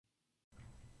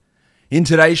In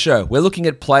today's show, we're looking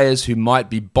at players who might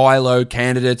be buy low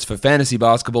candidates for fantasy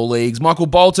basketball leagues. Michael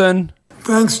Bolton.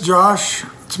 Thanks, Josh.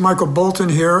 It's Michael Bolton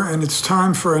here, and it's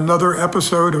time for another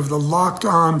episode of the Locked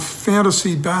On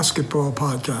Fantasy Basketball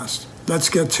Podcast. Let's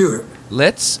get to it.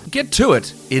 Let's get to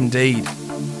it, indeed.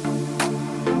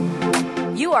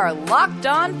 You are Locked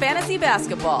On Fantasy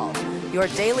Basketball, your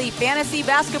daily fantasy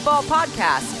basketball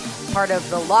podcast, part of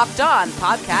the Locked On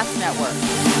Podcast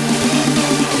Network.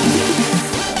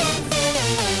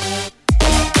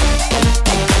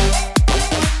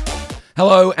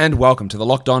 Hello and welcome to the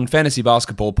Locked On Fantasy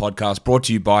Basketball Podcast, brought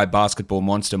to you by Basketball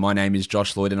Monster. My name is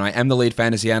Josh Lloyd and I am the lead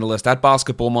fantasy analyst at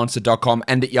basketballmonster.com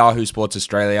and at Yahoo Sports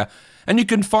Australia. And you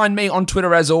can find me on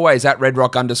Twitter as always at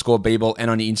redrock_Beeble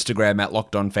and on Instagram at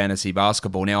Locked On Fantasy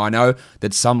Basketball. Now I know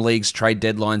that some leagues' trade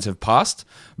deadlines have passed,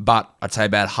 but I'd say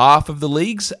about half of the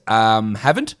leagues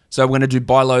haven't. So we're going to do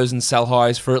buy lows and sell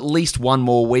highs for at least one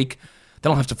more week.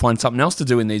 Then I'll have to find something else to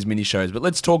do in these mini shows. But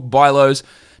let's talk buy lows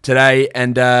today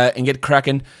and get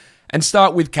cracking and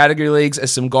start with category leagues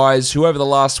as some guys who over the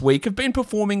last week have been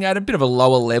performing at a bit of a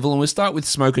lower level. And we'll start with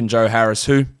Smokin' Joe Harris,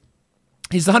 who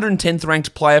he's the 110th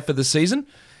ranked player for the season.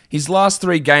 His last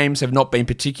three games have not been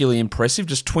particularly impressive,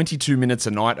 just 22 minutes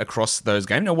a night across those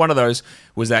games. Now, one of those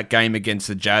was that game against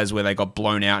the Jazz where they got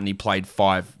blown out and he played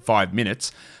five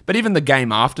minutes. But even the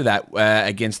game after that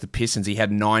against the Pistons, he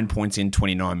had 9 points in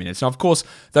 29 minutes. Now, of course,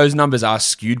 those numbers are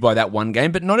skewed by that one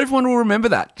game, but not everyone will remember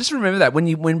that. Just remember that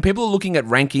when people are looking at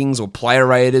rankings or player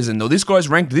raters and, oh, this guy's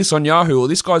ranked this on Yahoo, or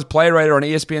this guy's player rater on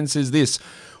ESPN says this,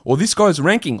 or this guy's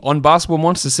ranking on Basketball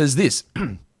Monster says this,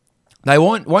 they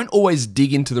won't always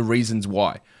dig into the reasons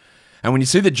why. And when you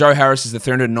see that Joe Harris is the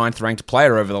 309th ranked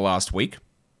player over the last week,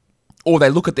 or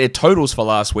they look at their totals for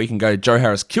last week and go, Joe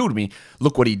Harris killed me,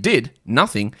 look what he did,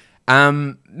 nothing,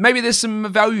 maybe there's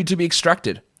some value to be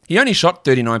extracted. He only shot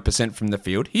 39% from the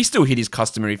field. He still hit his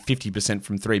customary 50%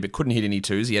 from three, but couldn't hit any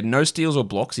twos. He had no steals or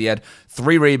blocks. He had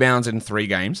 3 rebounds in 3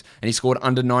 games, and he scored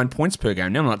under 9 points per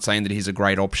game. Now, I'm not saying that he's a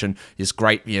great option, this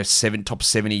great top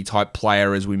 70 type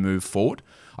player as we move forward.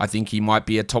 I think he might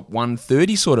be a top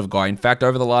 130 sort of guy. In fact,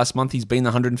 over the last month, he's been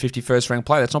the 151st ranked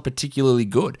player. That's not particularly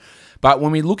good. But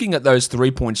when we're looking at those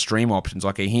 3-point stream options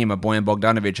like a him, a Bojan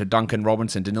Bogdanovic, a Duncan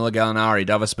Robinson, Danilo Gallinari,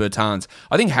 Davis Bertans,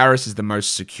 I think Harris is the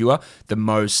most secure,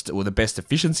 the best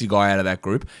efficiency guy out of that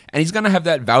group, and he's going to have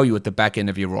that value at the back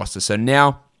end of your roster. So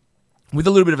now, with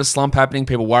a little bit of a slump happening,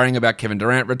 people worrying about Kevin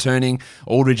Durant returning,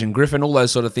 Aldridge and Griffin, all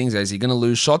those sort of things. Is he going to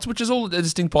lose shots? Which is all a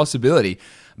distinct possibility.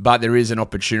 But there is an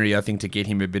opportunity, I think, to get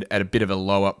him at a bit of a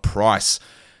lower price.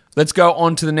 Let's go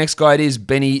on to the next guy. It is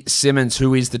Benny Simmons,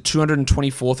 who is the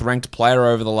 224th ranked player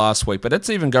over the last week. But let's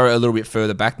even go a little bit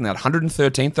further back than that.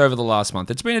 113th over the last month.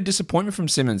 It's been a disappointment from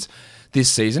Simmons this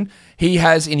season. He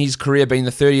has, in his career, been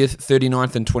the 30th,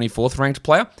 39th, and 24th ranked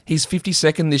player. He's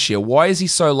 52nd this year. Why is he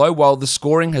so low? Well, the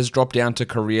scoring has dropped down to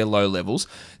career low levels.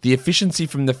 The efficiency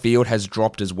from the field has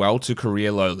dropped as well to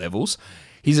career low levels.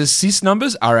 His assist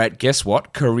numbers are at, guess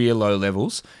what, career low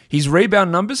levels. His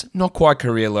rebound numbers, not quite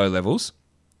career low levels.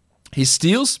 His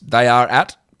steals, they are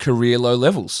at career low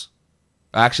levels.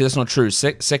 Actually, that's not true.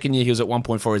 Second year, he was at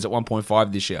 1.4. He's at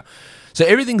 1.5 this year. So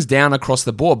everything's down across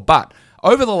the board. But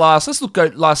over the last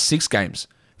 6 games,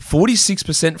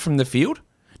 46% from the field.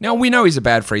 Now, we know he's a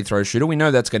bad free throw shooter. We know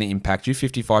that's going to impact you.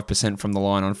 55% from the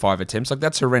line on 5 attempts. Like,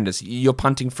 that's horrendous. You're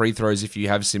punting free throws if you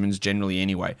have Simmons generally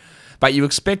anyway. But you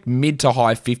expect mid to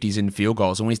high 50s in field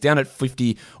goals. And when he's down at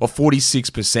 50 or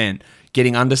 46%,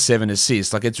 getting under 7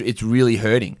 assists, like it's really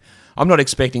hurting. I'm not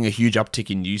expecting a huge uptick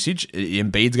in usage.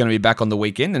 Embiid's going to be back on the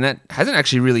weekend, and that hasn't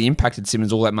actually really impacted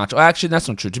Simmons all that much. Actually, that's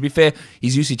not true. To be fair,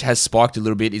 his usage has spiked a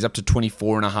little bit. He's up to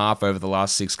 24.5 over the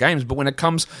last 6 games. But when it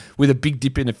comes with a big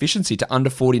dip in efficiency to under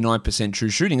 49% true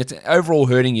shooting, it's overall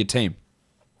hurting your team.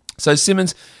 So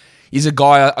Simmons is a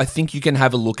guy I think you can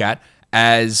have a look at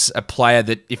as a player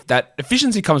that if that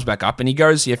efficiency comes back up and he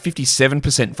goes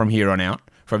 57% from here on out,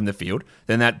 from the field,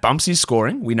 then that bumps his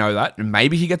scoring. We know that. And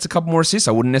maybe he gets a couple more assists.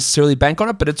 I wouldn't necessarily bank on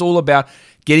it, but it's all about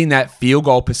getting that field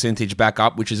goal percentage back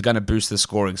up, which is going to boost the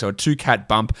scoring. So a 2-cat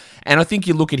bump. And I think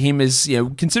you look at him as,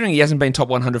 considering he hasn't been top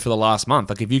 100 for the last month,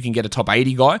 like if you can get a top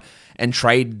 80 guy and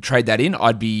trade that in,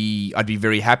 I'd be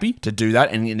very happy to do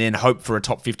that and then hope for a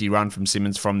top 50 run from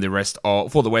Simmons for the rest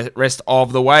of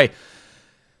the way.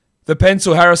 The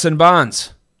pencil, Harrison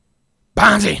Barnes.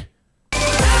 Barnesy!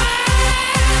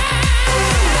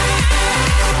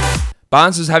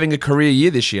 Barnes is having a career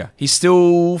year this year. He's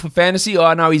still for fantasy?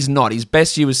 Oh, no, he's not. His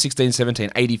best year was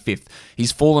 16-17, 85th.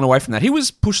 He's fallen away from that. He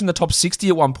was pushing the top 60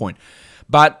 at one point.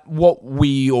 But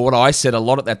what I said a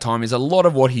lot at that time is a lot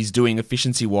of what he's doing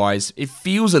efficiency-wise, it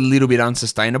feels a little bit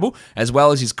unsustainable, as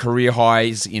well as his career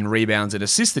highs in rebounds and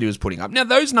assists that he was putting up. Now,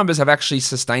 those numbers have actually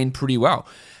sustained pretty well.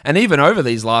 And even over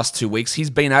these last 2 weeks, he's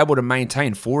been able to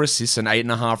maintain 4 assists and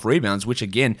 8.5 rebounds, which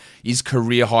again is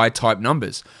career high type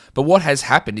numbers. But what has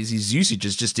happened is his usage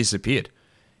has just disappeared.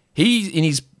 He, in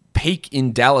his peak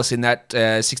in Dallas in that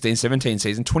 16-17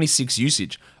 season, 26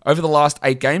 usage. Over the last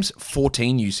 8 games,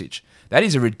 14 usage. That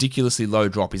is a ridiculously low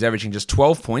drop. He's averaging just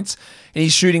 12 points, and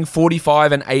he's shooting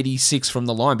 45 and 86 from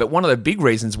the line. But one of the big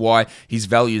reasons why his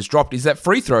value has dropped is that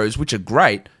free throws, which are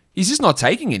great, he's just not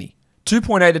taking any.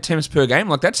 2.8 attempts per game,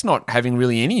 like that's not having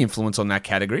really any influence on that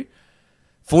category.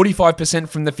 45%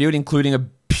 from the field, including a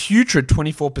putrid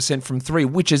 24% from 3,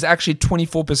 which is actually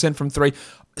 24% from 3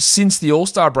 since the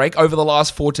All-Star break over the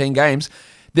last 14 games.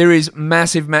 There is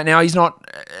massive... Now, he's not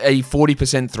a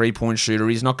 40% three-point shooter.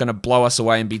 He's not going to blow us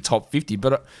away and be top 50,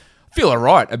 but I feel all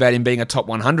right about him being a top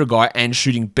 100 guy and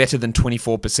shooting better than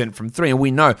 24% from 3. And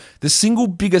we know the single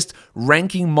biggest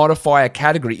ranking modifier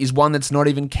category is one that's not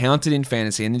even counted in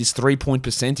fantasy, and it is 3-point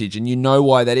percentage. And you know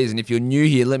why that is. And if you're new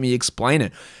here, let me explain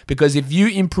it. Because if you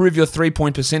improve your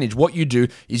 3-point percentage, what you do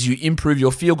is you improve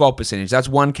your field goal percentage. That's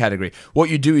one category. What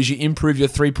you do is you improve your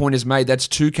 3-pointers made. That's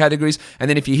 2 categories. And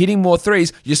then if you're hitting more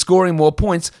threes, you're scoring more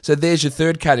points. So there's your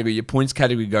 3rd category. Your points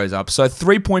category goes up. So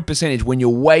 3-point percentage, when you're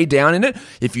way down in it,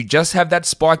 if you just have that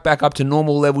spike back up to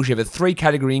normal levels, you have a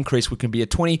 3-category increase, which can be a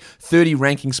 20, 30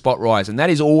 ranking spot rise. And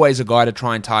that is always a guy to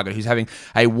try and target who's having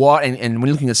a wide, and when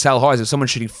you're looking at sell highs, if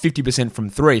someone's shooting 50% from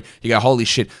 3, you go, holy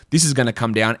shit, this is going to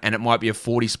come down, and it might be a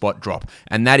 40 spot drop.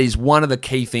 And that is one of the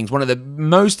key things, one of the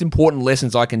most important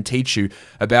lessons I can teach you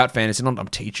about fantasy,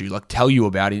 not teach you, like tell you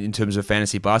about it in terms of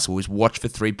fantasy basketball, is watch for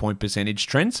 3-point percentage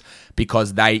trends,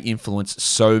 because they influence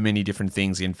so many different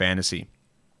things in fantasy.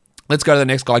 Let's go to the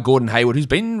next guy, Gordon Hayward, who's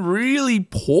been really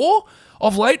poor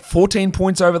of late. 14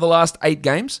 points over the last 8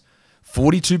 games.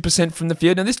 42% from the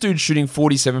field. Now, this dude's shooting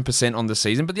 47% on the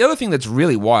season. But the other thing that's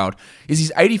really wild is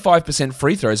his 85%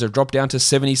 free throws have dropped down to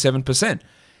 77%.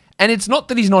 And it's not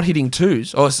that he's not hitting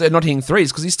 2s, or not hitting 3s,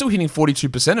 because he's still hitting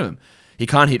 42% of them. He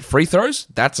can't hit free throws.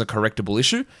 That's a correctable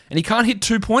issue. And he can't hit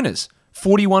 2-pointers.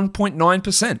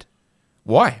 41.9%.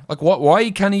 Why? Like,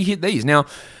 why can't he hit these? Now,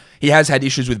 he has had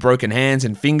issues with broken hands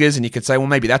and fingers, and you could say, well,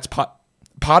 maybe that's part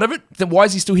of it. Then why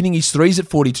is he still hitting his 3s at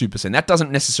 42%? That doesn't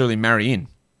necessarily marry in.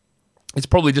 It's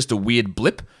probably just a weird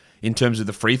blip in terms of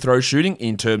the free throw shooting,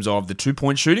 in terms of the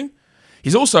 2-point shooting.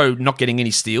 He's also not getting any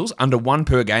steals, under 1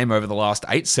 per game over the last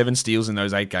 8, 7 steals in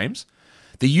those 8 games.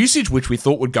 The usage, which we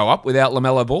thought would go up without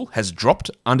LaMelo Ball, has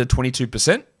dropped under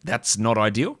 22%. That's not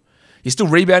ideal. He's still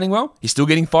rebounding well. He's still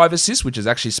getting 5 assists, which is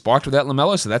actually spiked without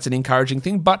LaMelo, so that's an encouraging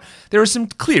thing. But there are some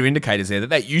clear indicators there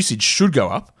that usage should go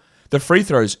up. The free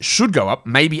throws should go up,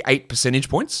 maybe 8 percentage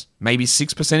points, maybe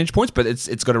 6 percentage points, but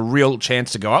it's got a real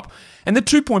chance to go up. And the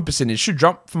 2-point percentage should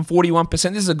drop from 41%.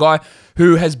 This is a guy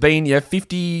who has been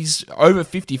 50s, over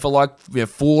 50 for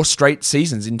 4 straight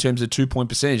seasons in terms of 2-point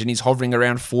percentage, and he's hovering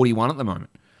around 41 at the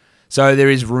moment. So there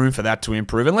is room for that to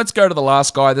improve. And let's go to the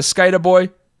last guy, the skater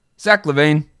boy, Zach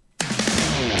LaVine.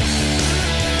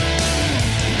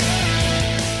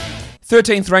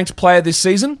 13th ranked player this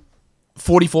season,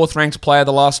 44th ranked player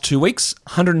the last 2 weeks,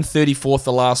 134th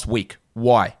the last week.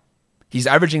 Why? He's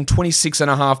averaging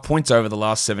 26.5 points over the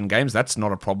last 7 games. That's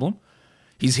not a problem.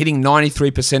 He's hitting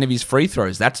 93% of his free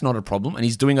throws. That's not a problem. And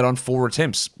he's doing it on 4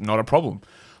 attempts. Not a problem.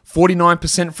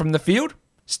 49% from the field.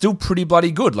 Still pretty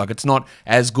bloody good. Like, it's not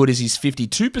as good as his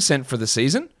 52% for the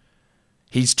season.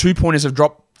 His 2-pointers have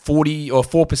dropped 40 or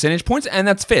 4 percentage points, and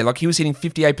that's fair. Like, he was hitting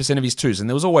 58% of his 2s, and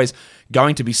there was always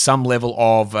going to be some level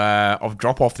of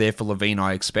drop-off there for LaVine,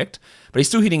 I expect. But he's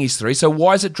still hitting his 3, so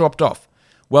why has it dropped off?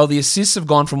 Well, the assists have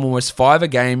gone from almost 5 a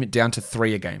game down to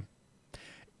 3 a game.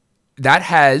 That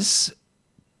has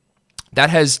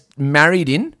married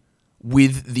in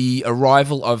with the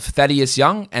arrival of Thaddeus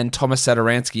Young and Thomas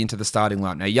Satoransky into the starting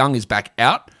lineup. Now, Young is back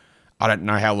out. I don't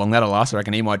know how long that'll last. I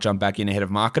reckon he might jump back in ahead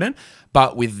of Markkanen.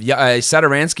 But with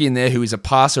Satoransky in there, who is a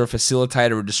passer, a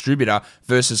facilitator, a distributor,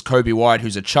 versus Kobe White,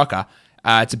 who's a chucker,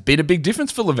 it's a big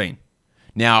difference for LaVine.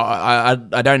 Now,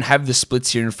 I don't have the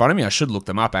splits here in front of me. I should look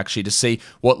them up, actually, to see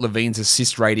what LaVine's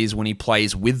assist rate is when he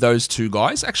plays with those 2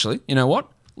 guys. Actually, you know what?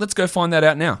 Let's go find that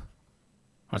out now.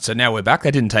 All right, so now we're back.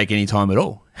 That didn't take any time at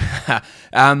all. I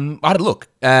had a look.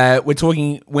 We're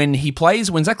talking when Zach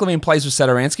LaVine plays with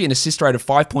Satoransky, an assist rate of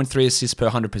 5.3 assists per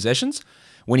 100 possessions.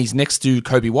 When he's next to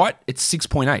Kobe White, it's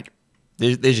 6.8.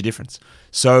 There's your difference.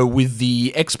 So with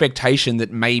the expectation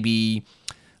that maybe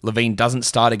LaVine doesn't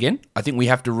start again, I think we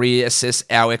have to reassess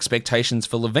our expectations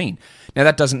for LaVine. Now,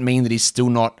 that doesn't mean that he's still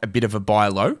not a bit of a buy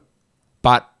low,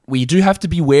 but we do have to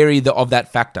be wary of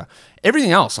that factor.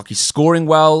 Everything else, like he's scoring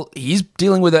well, he's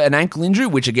dealing with an ankle injury,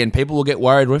 which again, people will get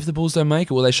worried. What if the Bulls don't make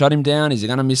it? Will they shut him down? Is he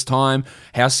going to miss time?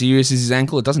 How serious is his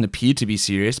ankle? It doesn't appear to be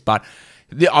serious, but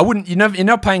I wouldn't. You're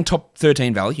not paying top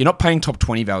 13 value. You're not paying top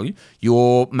 20 value.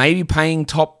 You're maybe paying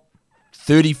top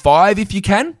 35 if you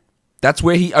can. That's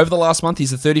where over the last month, he's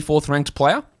the 34th ranked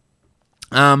player.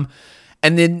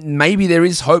 And then maybe there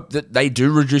is hope that they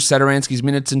do reduce Satoransky's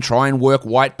minutes and try and work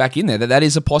White back in there. That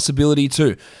is a possibility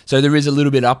too. So there is a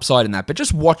little bit upside in that. But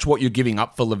just watch what you're giving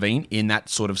up for LaVine in that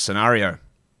sort of scenario.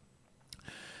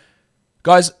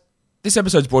 Guys, this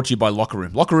episode is brought to you by Locker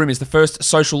Room. Locker Room is the first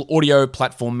social audio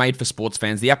platform made for sports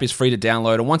fans. The app is free to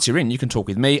download, and once you're in, you can talk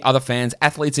with me, other fans,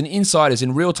 athletes, and insiders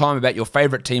in real time about your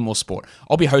favorite team or sport.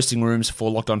 I'll be hosting rooms for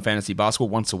Locked On Fantasy Basketball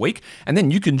once a week, and then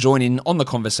you can join in on the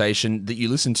conversation that you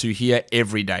listen to here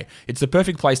every day. It's the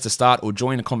perfect place to start or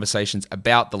join conversations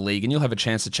about the league, and you'll have a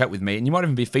chance to chat with me, and you might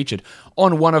even be featured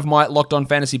on one of my Locked On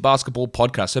Fantasy Basketball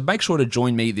podcasts. So make sure to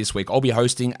join me this week. I'll be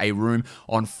hosting a room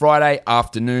on Friday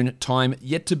afternoon, time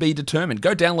yet to be determined.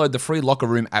 Go download the free Locker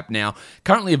Room app now.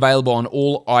 Currently available on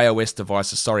all iOS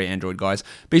devices. Sorry, Android guys.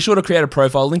 Be sure to create a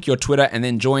profile, link your Twitter, and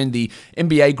then join the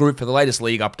NBA group for the latest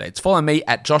league updates. Follow me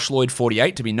at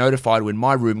JoshLloyd48 to be notified when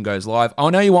my room goes live. I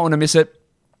know you won't want to miss it.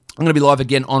 I'm going to be live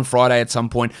again on Friday at some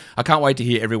point. I can't wait to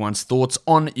hear everyone's thoughts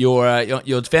on your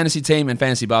fantasy team and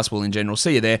fantasy basketball in general.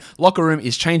 See you there. Locker Room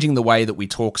is changing the way that we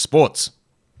talk sports.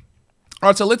 All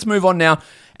right, so let's move on now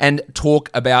and talk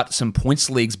about some points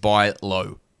leagues by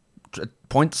low.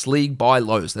 Points league by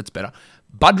lows, that's better.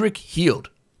 Budrick Hield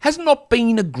has not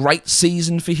been a great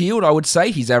season for Hield, I would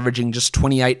say. He's averaging just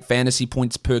 28 fantasy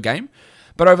points per game.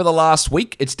 But over the last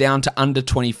week, it's down to under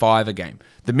 25 a game.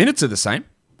 The minutes are the same.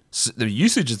 The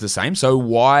usage is the same. So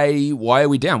why are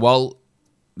we down? Well,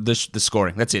 the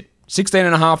scoring, that's it.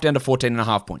 16.5 down to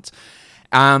 14.5 points.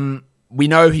 We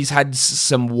know he's had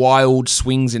some wild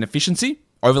swings in efficiency.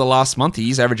 Over the last month,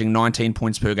 he's averaging 19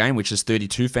 points per game, which is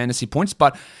 32 fantasy points,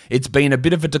 but it's been a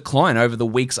bit of a decline over the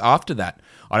weeks after that.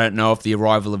 I don't know if the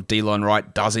arrival of Delon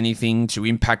Wright does anything to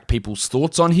impact people's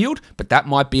thoughts on Hield, but that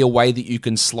might be a way that you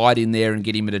can slide in there and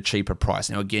get him at a cheaper price.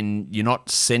 Now, again, you're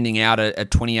not sending out a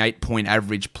 28-point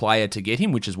average player to get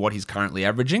him, which is what he's currently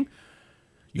averaging.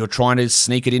 You're trying to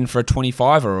sneak it in for a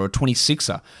 25er or a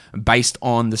 26er based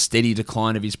on the steady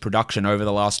decline of his production over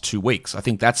the last 2 weeks. I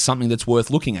think that's something that's worth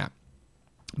looking at.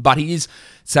 But he is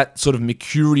that sort of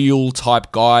mercurial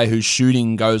type guy whose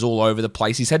shooting goes all over the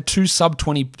place. He's had 2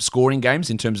 sub-20 scoring games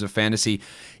in terms of fantasy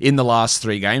in the last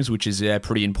 3 games, which is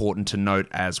pretty important to note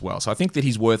as well. So I think that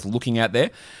he's worth looking at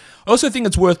there. I also think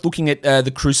it's worth looking at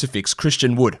the crucifix,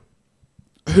 Christian Wood,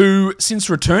 who, since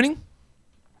returning,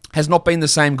 has not been the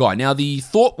same guy. Now, the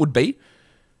thought would be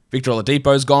Victor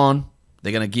Oladipo's gone.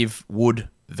 They're going to give Wood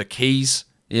the keys,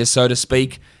 so to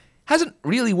speak. Hasn't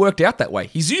really worked out that way.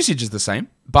 His usage is the same,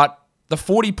 but the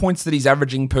 40 points that he's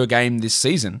averaging per game this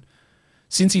season,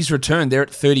 since he's returned, they're at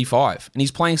 35, and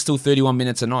he's playing still 31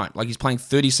 minutes a night. Like, he's playing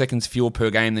 30 seconds fewer per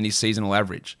game than his seasonal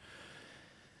average.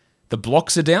 The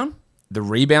blocks are down, the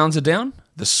rebounds are down,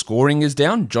 the scoring is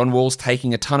down. John Wall's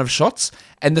taking a ton of shots,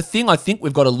 and the thing I think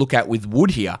we've got to look at with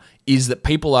Wood here is that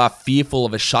people are fearful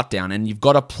of a shutdown, and you've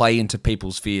got to play into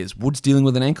people's fears. Wood's dealing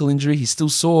with an ankle injury. He's still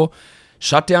sore.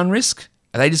 Shutdown risk?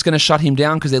 Are they just going to shut him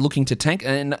down because they're looking to tank?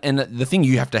 And the thing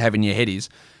you have to have in your head is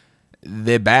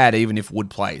they're bad even if Wood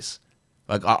plays.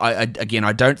 Like I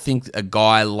don't think a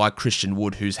guy like Christian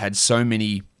Wood, who's had so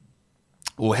many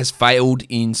or has failed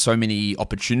in so many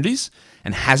opportunities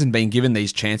and hasn't been given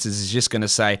these chances, is just going to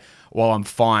say, well, I'm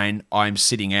fine. I'm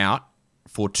sitting out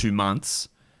for 2 months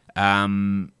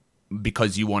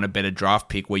because you want a better draft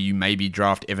pick where you maybe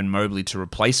draft Evan Mobley to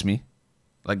replace me.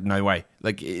 Like, no way.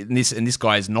 Like, this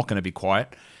guy is not going to be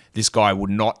quiet. This guy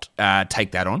would not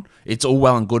take that on. It's all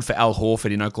well and good for Al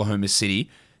Horford in Oklahoma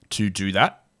City to do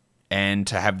that and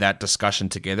to have that discussion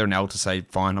together, and Al to say,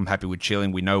 fine, I'm happy with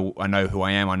chilling. I know who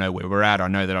I am. I know where we're at. I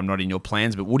know that I'm not in your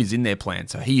plans, but Wood is in their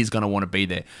plans, so he is going to want to be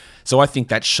there. So I think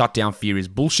that shutdown fear is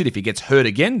bullshit. If he gets hurt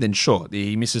again, then sure,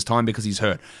 he misses time because he's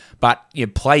hurt. But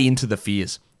play into the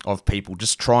fears of people.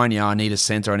 Just try and, I need a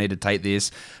center, I need to take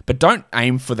this. But don't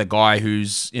aim for the guy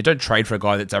don't trade for a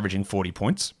guy that's averaging 40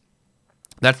 points.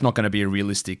 That's not going to be a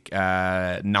realistic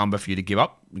number for you to give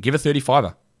up. Give a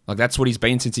 35er. Like, that's what he's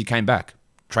been since he came back.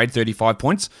 trade 35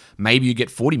 points. Maybe you get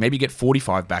 40, maybe you get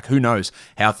 45 back. Who knows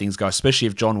how things go, especially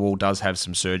if John Wall does have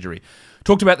some surgery.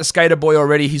 Talked about the Skater Boy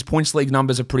already. His points league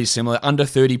numbers are pretty similar. Under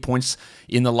 30 points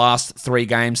in the last 3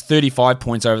 games, 35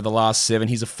 points over the last 7.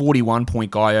 He's a 41-point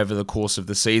guy over the course of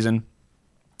the season.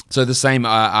 So the same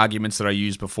arguments that I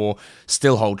used before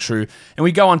still hold true. And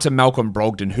we go on to Malcolm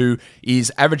Brogdon, who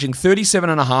is averaging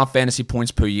 37.5 fantasy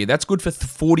points per year. That's good for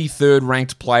 43rd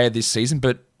ranked player this season,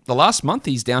 but the last month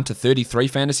he's down to 33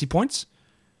 fantasy points.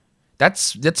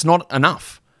 That's not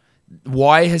enough.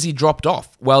 Why has he dropped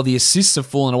off? Well, the assists have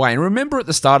fallen away. And remember at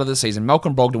the start of the season,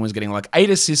 Malcolm Brogdon was getting like 8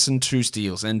 assists and 2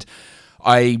 steals. And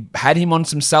I had him on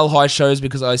some sell high shows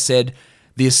because I said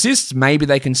the assists, maybe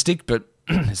they can stick, but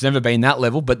it's never been that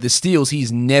level. But the steals,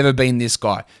 he's never been this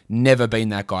guy. Never been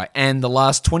that guy. And the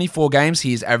last 24 games,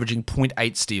 he is averaging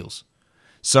 0.8 steals.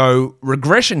 So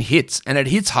regression hits, and it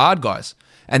hits hard, guys.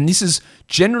 And this is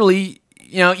generally...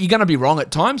 you're going to be wrong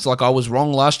at times. Like I was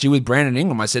wrong last year with Brandon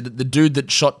Ingram. I said that the dude that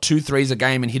shot 2 threes a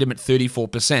game and hit him at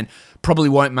 34% probably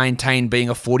won't maintain being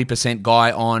a 40%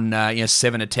 guy on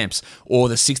 7 attempts, or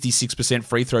the 66%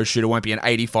 free throw shooter won't be an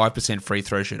 85% free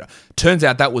throw shooter. Turns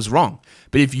out that was wrong.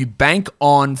 But if you bank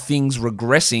on things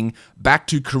regressing back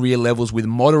to career levels with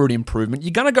moderate improvement,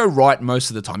 you're going to go right most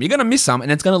of the time. You're going to miss some,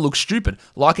 and it's going to look stupid.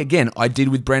 Like, again, I did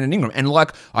with Brandon Ingram. And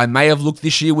like I may have looked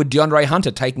this year with DeAndre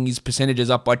Hunter, taking his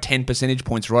percentages up by 10 percentage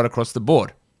points right across the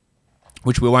board,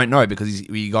 which we won't know because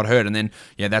he got hurt, and then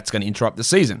that's going to interrupt the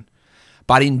season.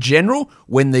 But in general,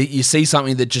 when you see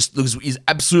something that just is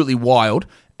absolutely wild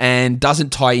and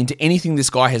doesn't tie into anything this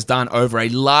guy has done over a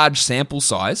large sample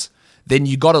size, then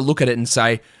you got to look at it and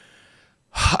say,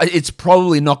 it's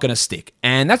probably not going to stick.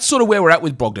 And that's sort of where we're at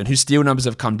with Brogdon, whose steal numbers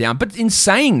have come down. But in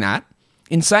saying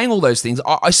all those things,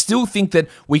 I still think that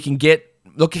we can get...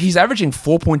 Look, he's averaging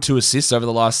 4.2 assists over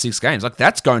the last 6 games. Like,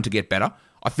 that's going to get better.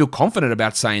 I feel confident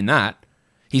about saying that.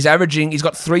 He's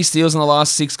got 3 steals in the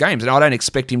last 6 games, and I don't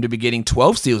expect him to be getting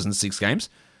 12 steals in 6 games,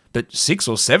 but 6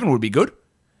 or 7 would be good.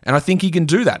 And I think he can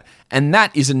do that. And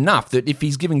that is enough that if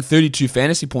he's giving 32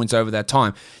 fantasy points over that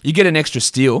time, you get an extra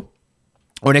steal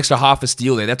or an extra half a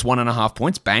steal there. That's 1.5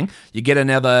 points. Bang. You get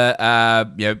another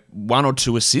 1 or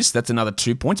 2 assists. That's another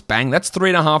 2 points. Bang. That's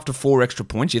 3.5 to 4 extra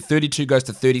points. Your 32 goes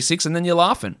to 36, and then you're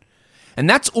laughing. And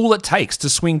that's all it takes to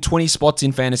swing 20 spots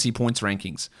in fantasy points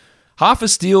rankings. Half a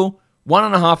steal,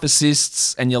 1.5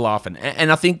 assists, and you're laughing.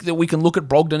 And I think that we can look at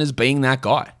Brogdon as being that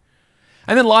guy.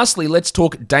 And then lastly, let's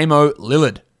talk Damo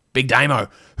Lillard. Big Damo,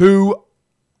 who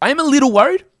I am a little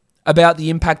worried about the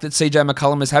impact that CJ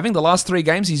McCollum is having. The last 3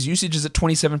 games, his usage is at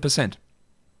 27%.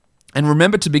 And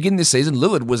remember, to begin this season,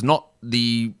 Lillard was not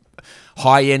the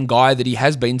high-end guy that he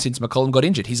has been since McCollum got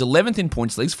injured. He's 11th in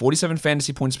points leagues, 47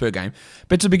 fantasy points per game.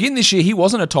 But to begin this year, he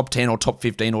wasn't a top 10 or top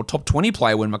 15 or top 20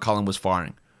 player when McCollum was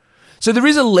firing. So there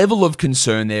is a level of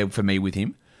concern there for me with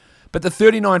him. But the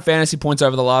 39 fantasy points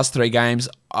over the last 3 games,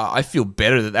 I feel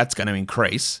better that that's going to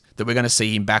increase, that we're going to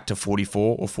see him back to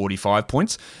 44 or 45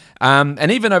 points.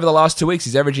 And even over the last 2 weeks,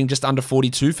 he's averaging just under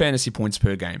 42 fantasy points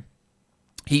per game.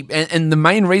 And the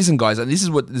main reason, guys, and this is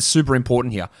what is super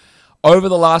important here, over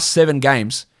the last 7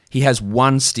 games, he has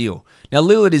 1 steal. Now,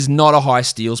 Lillard is not a high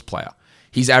steals player.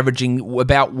 He's averaging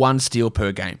about 1 steal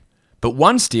per game. But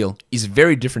 1 steal is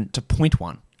very different to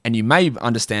 0.1. And you may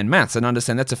understand maths and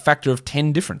understand that's a factor of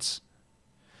 10 difference.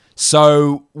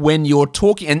 So when you're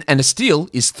talking, and a steal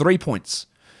is 3 points.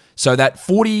 So that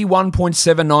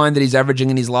 41.79 that he's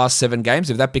averaging in his last 7 games,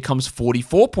 if that becomes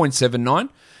 44.79,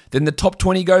 then the top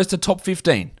 20 goes to top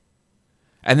 15.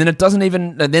 And then it doesn't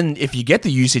even, and then if you get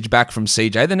the usage back from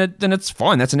CJ, then it's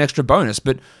fine. That's an extra bonus.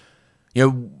 But,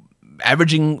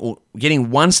 averaging or getting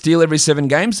 1 steal every 7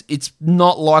 games, it's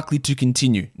not likely to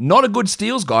continue. Not a good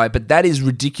steals guy, but that is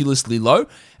ridiculously low,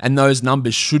 and those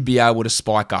numbers should be able to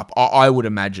spike up, I would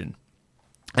imagine,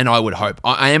 and I would hope.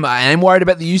 I am worried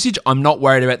about the usage. I'm not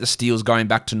worried about the steals going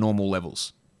back to normal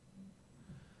levels.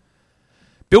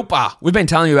 Built Bar. We've been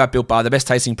telling you about Built Bar, the best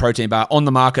tasting protein bar on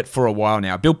the market for a while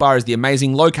now. Built Bar is the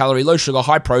amazing low-calorie, low-sugar,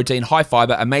 high-protein,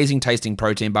 high-fiber, amazing tasting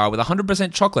protein bar with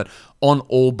 100% chocolate on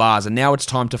all bars. And now it's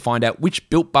time to find out which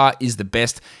Built Bar is the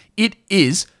best. It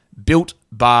is Built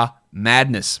Bar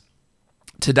Madness.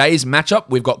 Today's matchup,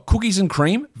 we've got cookies and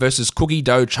cream versus cookie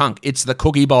dough chunk. It's the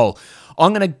cookie bowl.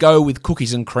 I'm going to go with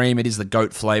cookies and cream. It is the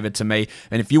GOAT flavor to me.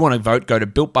 And if you want to vote, go to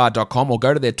BuiltBar.com or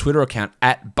go to their Twitter account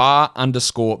at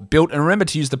 @bar_built. And remember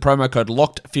to use the promo code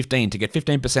LOCKED15 to get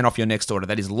 15% off your next order.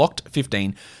 That is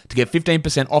LOCKED15 to get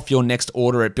 15% off your next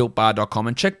order at BuiltBar.com.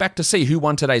 And check back to see who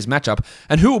won today's matchup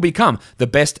and who will become the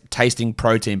best tasting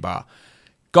protein bar.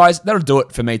 Guys, that'll do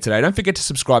it for me today. Don't forget to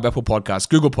subscribe Apple Podcasts,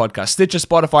 Google Podcasts, Stitcher,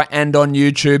 Spotify, and on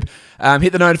YouTube.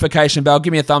 Hit the notification bell.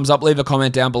 Give me a thumbs up. Leave a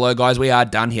comment down below, guys. We are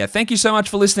done here. Thank you so much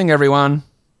for listening, everyone.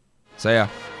 See ya.